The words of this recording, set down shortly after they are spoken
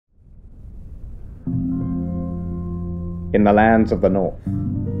In the lands of the north,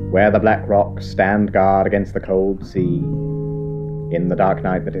 where the black rocks stand guard against the cold sea, in the dark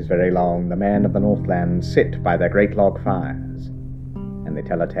night that is very long, the men of the Northlands sit by their great log fires, and they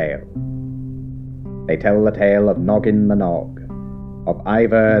tell a tale. They tell the tale of Noggin the Nog, of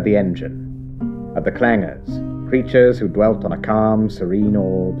Ivor the Engine, of the Clangers, creatures who dwelt on a calm, serene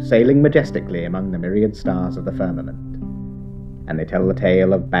orb, sailing majestically among the myriad stars of the firmament. And they tell the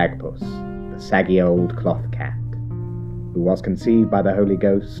tale of Bagpuss, the saggy old cloth cat, who was conceived by the Holy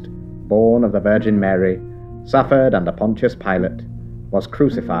Ghost, born of the Virgin Mary, suffered under Pontius Pilate, was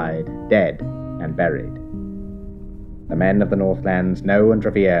crucified, dead, and buried. The men of the Northlands know and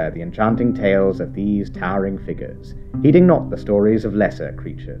revere the enchanting tales of these towering figures, heeding not the stories of lesser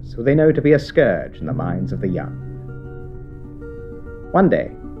creatures, who they know to be a scourge in the minds of the young. One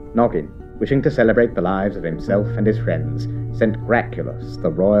day, Noggin, wishing to celebrate the lives of himself and his friends, sent Graculus,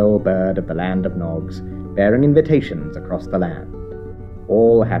 the royal bird of the land of Nogs, bearing invitations across the land.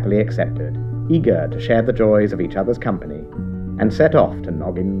 All happily accepted, eager to share the joys of each other's company, and set off to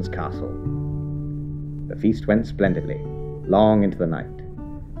Noggin's castle. The feast went splendidly, long into the night.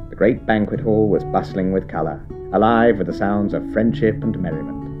 The great banquet hall was bustling with colour, alive with the sounds of friendship and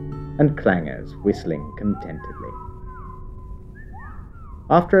merriment, and clangers whistling contentedly.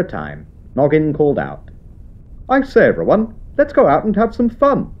 After a time, Noggin called out, "I say, everyone, let's go out and have some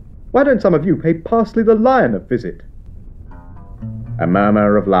fun. Why don't some of you pay Parsley the Lion a visit?" A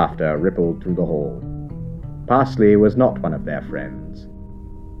murmur of laughter rippled through the hall. Parsley was not one of their friends.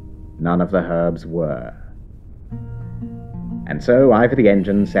 None of the herbs were. And so Ivor the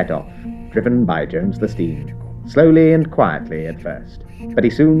Engine set off, driven by Jones the Steam, slowly and quietly at first, but he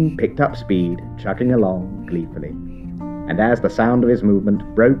soon picked up speed, chugging along gleefully. And as the sound of his movement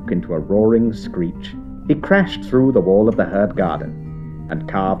broke into a roaring screech, he crashed through the wall of the herb garden, and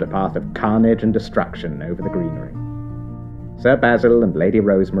carved a path of carnage and destruction over the greenery. Sir Basil and Lady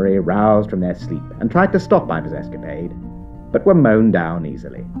Rosemary roused from their sleep and tried to stop Ivor's escapade, but were mown down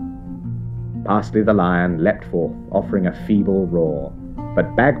easily. Parsley the Lion leapt forth, offering a feeble roar,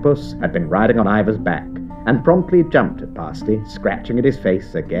 but Bagpuss had been riding on Ivor's back, and promptly jumped at Parsley, scratching at his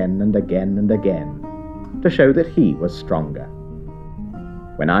face again and again and again, to show that he was stronger.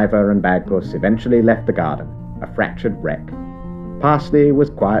 When Ivor and Bagpuss eventually left the garden, a fractured wreck, Parsley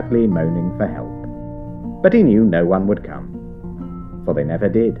was quietly moaning for help, but he knew no one would come, for they never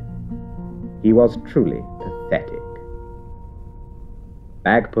did. He was truly pathetic.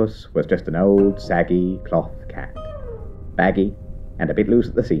 Bagpuss was just an old, saggy cloth cat, baggy and a bit loose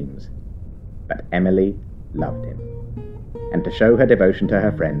at the seams, but Emily loved him. And to show her devotion to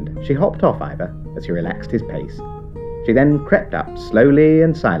her friend, she hopped off Ivor as he relaxed his pace. She then crept up slowly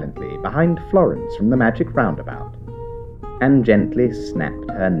and silently behind Florence from the magic roundabout, and gently snapped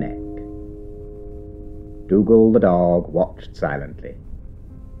her neck. Dougal the dog watched silently.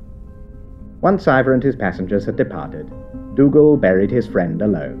 Once Ivor and his passengers had departed, Dougal buried his friend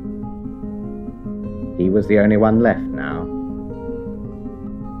alone. He was the only one left now.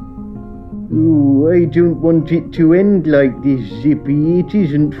 "Oh, I don't want it to end like this, Zippy. It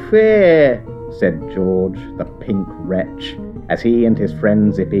isn't fair," said George, the pink wretch, as he and his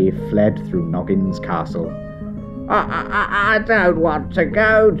friend Zippy fled through Noggin's castle. I don't want to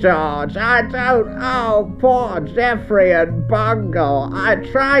go, George. I don't. Oh, poor Geoffrey and Bungle. I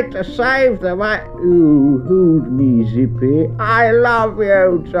tried to save them. Oh, hold me, Zippy. I love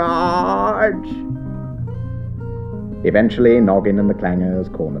you, George. Eventually, Noggin and the Clangers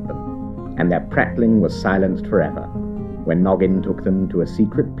cornered them, and their prattling was silenced forever, when Noggin took them to a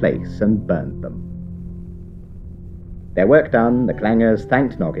secret place and burned them. Their work done, the Clangers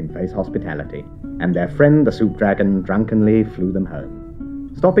thanked Noggin for his hospitality, and their friend the Soup Dragon drunkenly flew them home,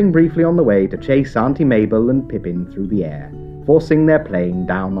 stopping briefly on the way to chase Auntie Mabel and Pippin through the air, forcing their plane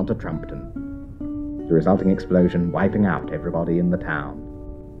down onto Trumpton, the resulting explosion wiping out everybody in the town.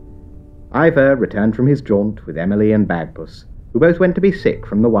 Ivor returned from his jaunt with Emily and Bagpuss, who both went to be sick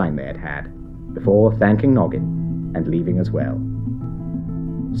from the wine they had had, before thanking Noggin and leaving as well.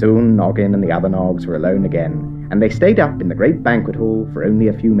 Soon Noggin and the other Nogs were alone again, and they stayed up in the great banquet hall for only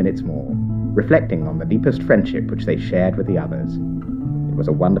a few minutes more, reflecting on the deepest friendship which they shared with the others. It was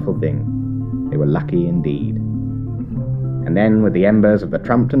a wonderful thing. They were lucky indeed. And then, with the embers of the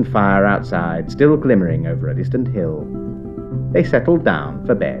Trumpton fire outside still glimmering over a distant hill, they settled down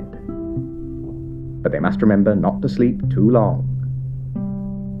for bed. But they must remember not to sleep too long.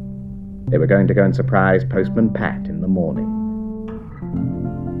 They were going to go and surprise Postman Pat in the morning.